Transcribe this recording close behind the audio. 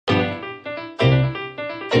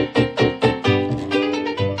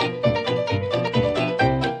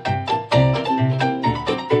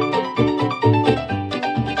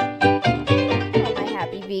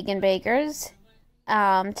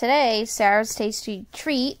Today, Sarah's Tasty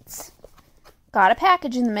Treats got a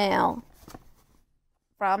package in the mail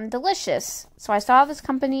from Delicious. So I saw this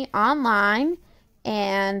company online,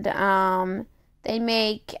 and they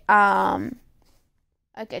make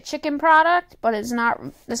like a chicken product, but it's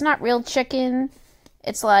not real chicken.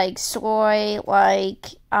 It's like soy, like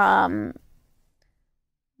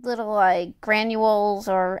little like granules,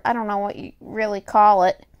 or I don't know what you really call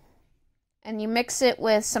it. And you mix it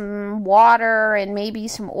with some water and maybe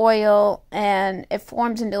some oil, and it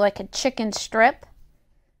forms into like a chicken strip.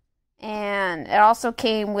 And it also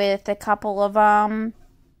came with a couple of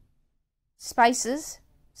spices.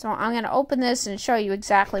 So I'm going to open this and show you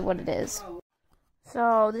exactly what it is.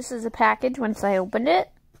 So this is a package. Once I opened it,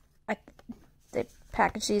 they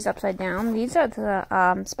packaged these upside down. These are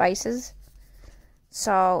the spices.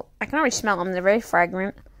 So I can already smell them. They're very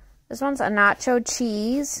fragrant. This one's a nacho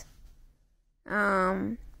cheese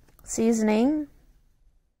seasoning.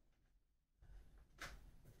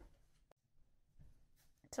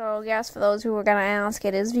 So yes, for those who were gonna ask,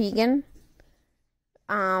 it is vegan.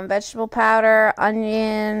 Vegetable powder,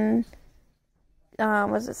 onion,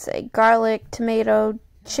 what does it say? Garlic, tomato,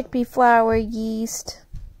 chickpea flour, yeast,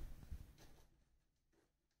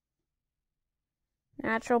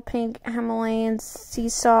 natural pink Himalayan sea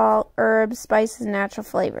salt, herbs, spices, and natural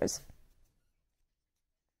flavors.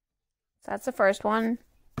 So that's the first one.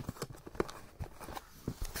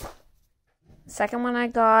 The second one I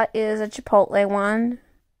got is a Chipotle one,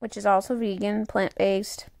 which is also vegan,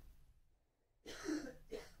 plant-based.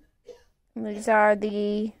 These are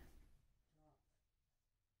the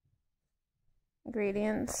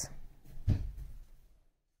ingredients.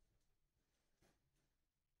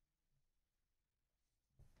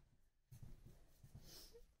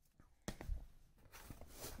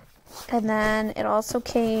 And then it also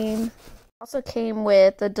came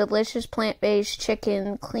with the Delicious plant-based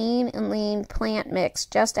chicken clean and lean plant mix.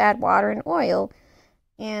 Just add water and oil.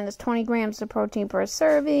 And it's 20 grams of protein per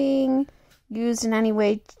serving. Used in any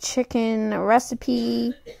way chicken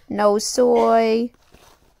recipe. No soy.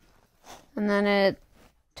 And then it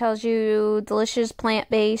tells you Delicious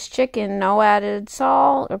plant-based chicken. No added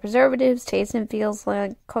salt or preservatives. Tastes and feels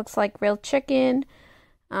like, cooks like real chicken.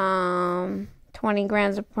 20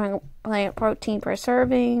 grams of plant protein per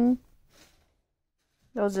serving.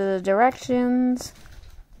 Those are the directions.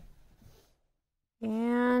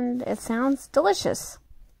 And it sounds delicious.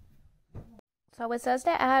 So it says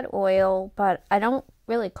to add oil, but I don't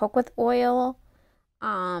really cook with oil.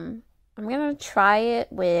 I'm going to try it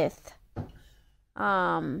with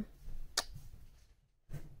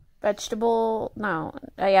vegetable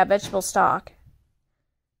stock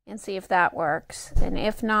and see if that works. And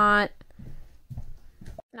if not,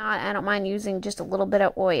 I don't mind using just a little bit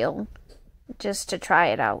of oil just to try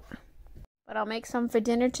it out. But I'll make some for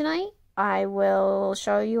dinner tonight. I will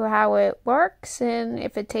show you how it works and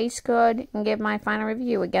if it tastes good and give my final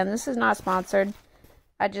review. Again, this is not sponsored.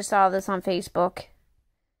 I just saw this on Facebook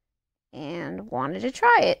and wanted to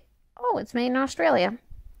try it. Oh, it's made in Australia.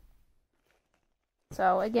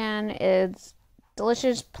 So again, it's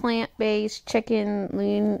Delicious plant-based chicken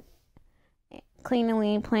clean and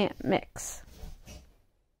lean plant mix.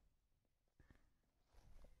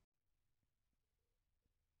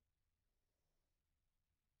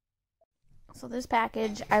 So this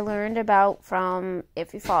package I learned about from,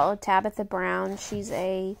 if you follow Tabitha Brown, she's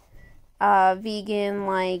a vegan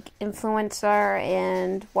like influencer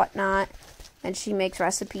and whatnot, and she makes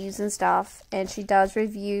recipes and stuff, and she does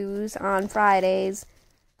reviews on Fridays,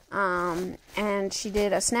 and she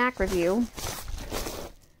did a snack review,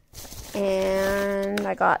 and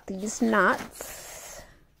I got these nuts.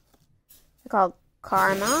 They're called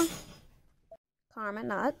Karma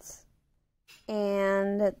nuts.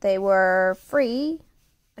 And they were free.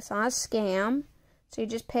 It's not a scam. So you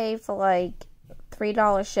just pay for like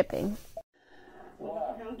 $3 shipping.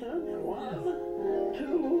 1, 2,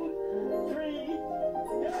 3,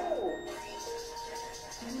 go!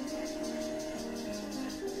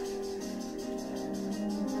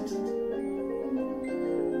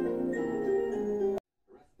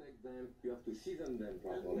 Respect them, you have to season them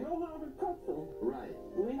properly. Know how to cook them. Right.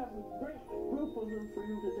 We have a great group of them for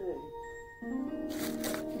you today. A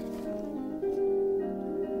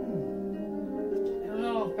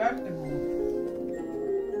little vegetable.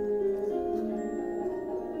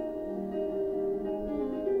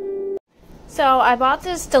 So I bought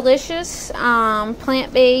this Delicious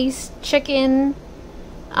plant-based chicken.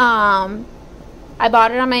 I bought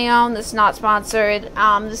it on my own. This is not sponsored.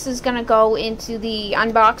 This is going to go into the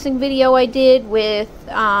unboxing video I did with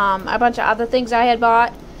a bunch of other things I had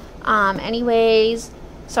bought. Anyways,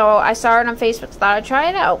 So I saw it on Facebook, thought I'd try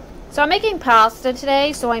it out. So I'm making pasta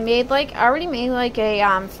today. So I already made like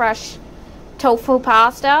a fresh tofu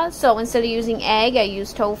pasta. So instead of using egg, I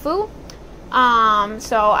used tofu.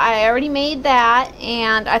 So I already made that,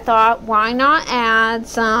 and I thought, why not add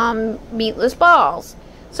some meatless balls?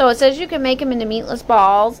 So it says you can make them into meatless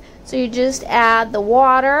balls. So you just add the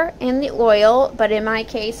water and the oil, but in my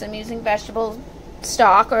case, I'm using vegetable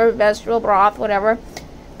stock or vegetable broth, whatever,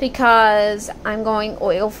 because I'm going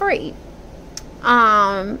oil-free.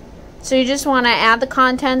 So you just want to add the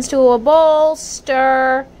contents to a bowl,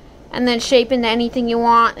 stir, and then shape into anything you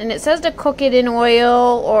want. And it says to cook it in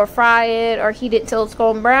oil or fry it or heat it till it's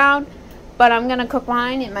golden brown. But I'm going to cook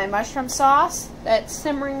mine in my mushroom sauce that's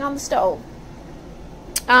simmering on the stove.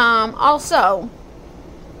 Also,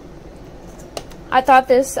 I thought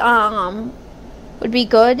this would be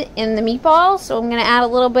good in the meatballs. So I'm going to add a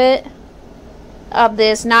little bit of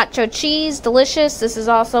this nacho cheese. Delicious. This is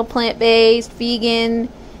also plant-based, vegan.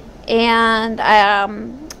 And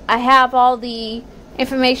I have all the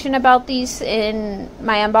information about these in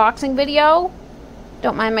my unboxing video.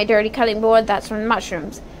 Don't mind my dirty cutting board, that's from the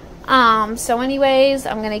mushrooms. So anyways,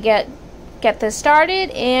 I'm gonna get this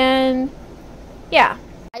started, and yeah,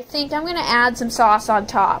 I think I'm gonna add some sauce on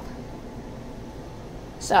top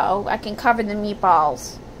so I can cover the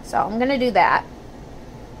meatballs. So I'm gonna do that,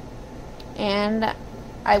 and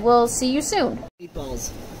I will see you soon.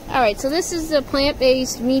 Meatballs. Alright, so this is the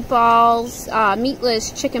plant-based meatballs,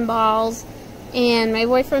 meatless chicken balls. And my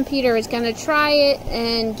boyfriend Peter is going to try it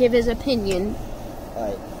and give his opinion.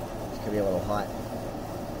 Alright, it's going to be a little hot.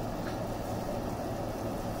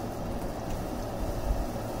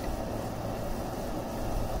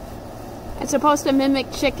 It's supposed to mimic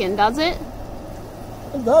chicken, does it?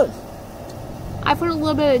 It does. I put a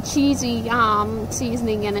little bit of cheesy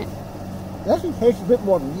seasoning in it. It actually tastes a bit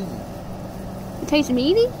more meaty. It tastes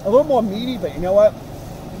meaty? A little more meaty, but you know what?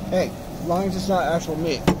 Hey, as long as it's not actual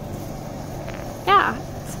meat. Yeah,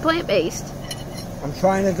 it's plant-based. I'm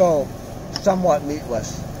trying to go somewhat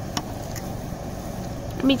meatless.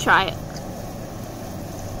 Let me try it.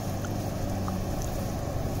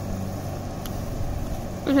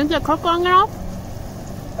 You think they cook long enough?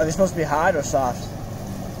 Are they supposed to be hard or soft?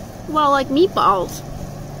 Well, like meatballs.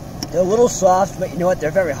 They're a little soft, but you know what? They're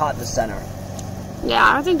very hot in the center.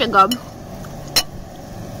 Yeah, I think they're good.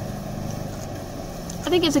 I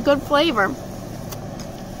think it's a good flavor.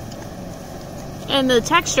 And the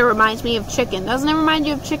texture reminds me of chicken. Doesn't it remind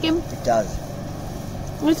you of chicken? It does.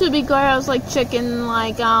 This would be good as like chicken,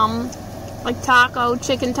 like taco,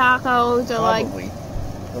 chicken tacos, or Probably.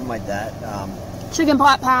 Something like that. chicken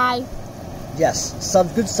pot pie. Yes, some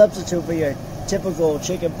good substitute for your typical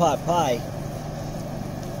chicken pot pie.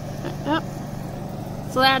 Yep.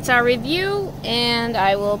 So that's our review, and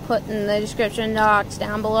I will put in the description box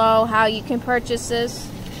down below how you can purchase this.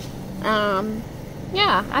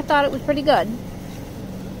 Yeah, I thought it was pretty good.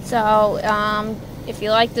 So, if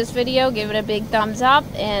you like this video, give it a big thumbs up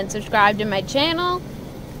and subscribe to my channel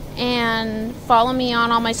and follow me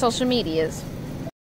on all my social medias.